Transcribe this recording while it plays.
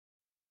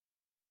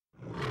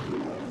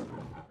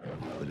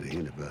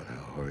ain't about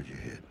how hard you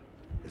hit.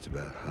 It's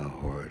about how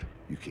hard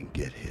you can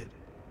get hit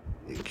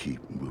and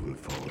keep moving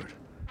forward.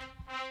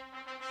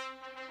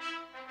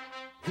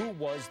 Who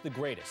was the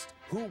greatest?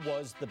 Who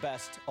was the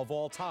best of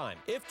all time?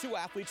 If two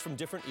athletes from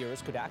different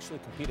eras could actually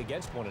compete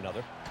against one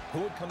another, who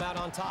would come out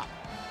on top?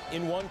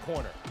 In one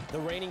corner, the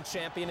reigning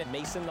champion at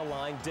Mason the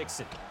Line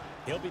Dixon.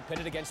 He'll be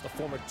pitted against the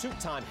former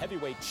two-time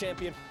heavyweight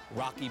champion,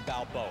 Rocky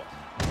Balboa.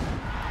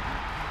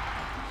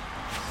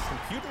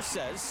 Computer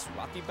says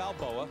Rocky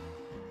Balboa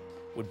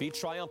would be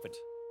triumphant.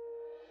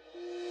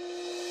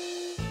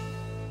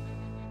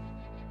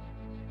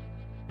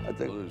 I think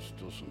there's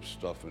still some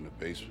stuff in the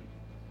basement.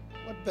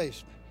 What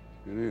basement?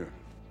 In here.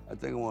 I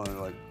think I want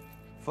to, like,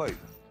 fight.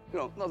 You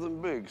know,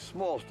 nothing big,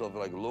 small stuff,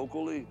 like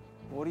locally.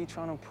 What are you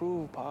trying to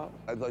prove, Pop?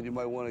 I thought you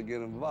might want to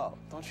get involved.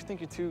 Don't you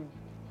think you're too,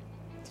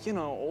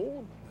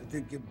 old? I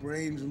think your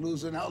brain's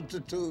losing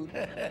altitude.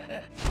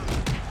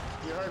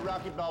 You heard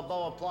Rocky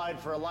Balboa applied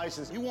for a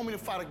license. You want me to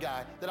fight a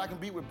guy that I can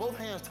beat with both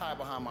hands tied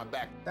behind my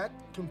back? That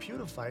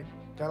computer fight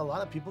got a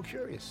lot of people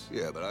curious.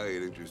 Yeah, but I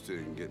ain't interested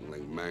in getting,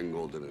 like,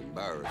 mangled and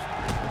embarrassed.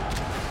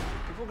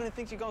 People are gonna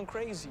think you're going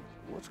crazy.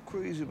 What's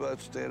crazy about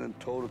standing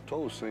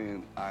toe-to-toe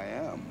saying, I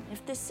am?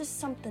 If this is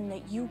something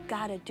that you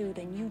gotta do,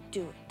 then you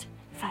do it.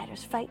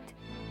 Fighters fight.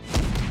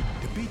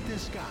 To beat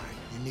this guy,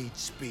 you need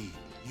speed.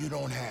 You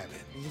don't have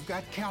it. You've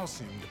got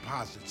calcium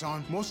deposits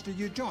on most of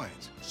your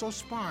joints, so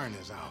sparring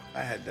is out.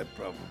 I had that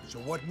problem. So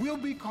what we'll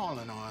be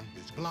calling on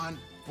is blunt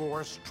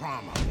force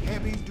trauma.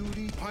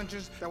 Heavy-duty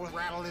punches that will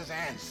rattle his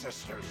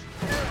ancestors.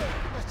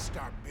 Let's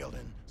start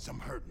building some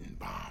hurting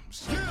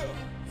bombs. We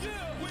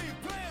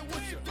ain't playing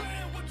with you.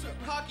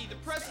 Hockey, the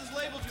press has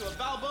labeled you a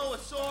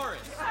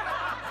Balboasaurus.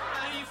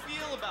 How do you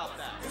feel about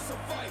that? It's a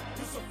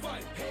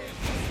fight,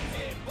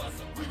 head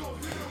bustin', we gon'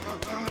 hit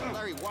him.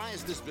 Larry, why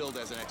is this billed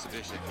as an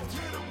exhibition?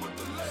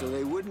 So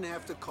they wouldn't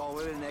have to call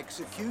it an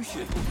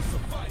execution. It's a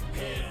fight,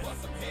 head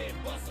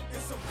bustin',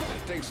 it's a fight.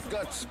 It takes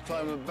guts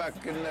climbing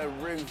back in that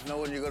ring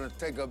knowing you're gonna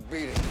take a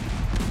beating.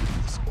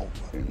 It's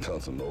over. You can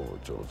count them over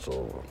till it's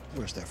over.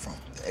 Where's that from?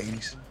 The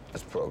 80s?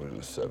 That's probably in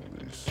the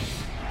 70s.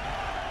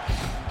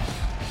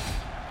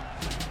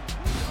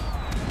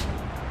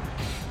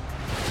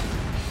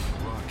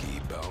 Rocky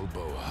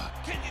Balboa.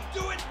 Can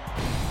you do it?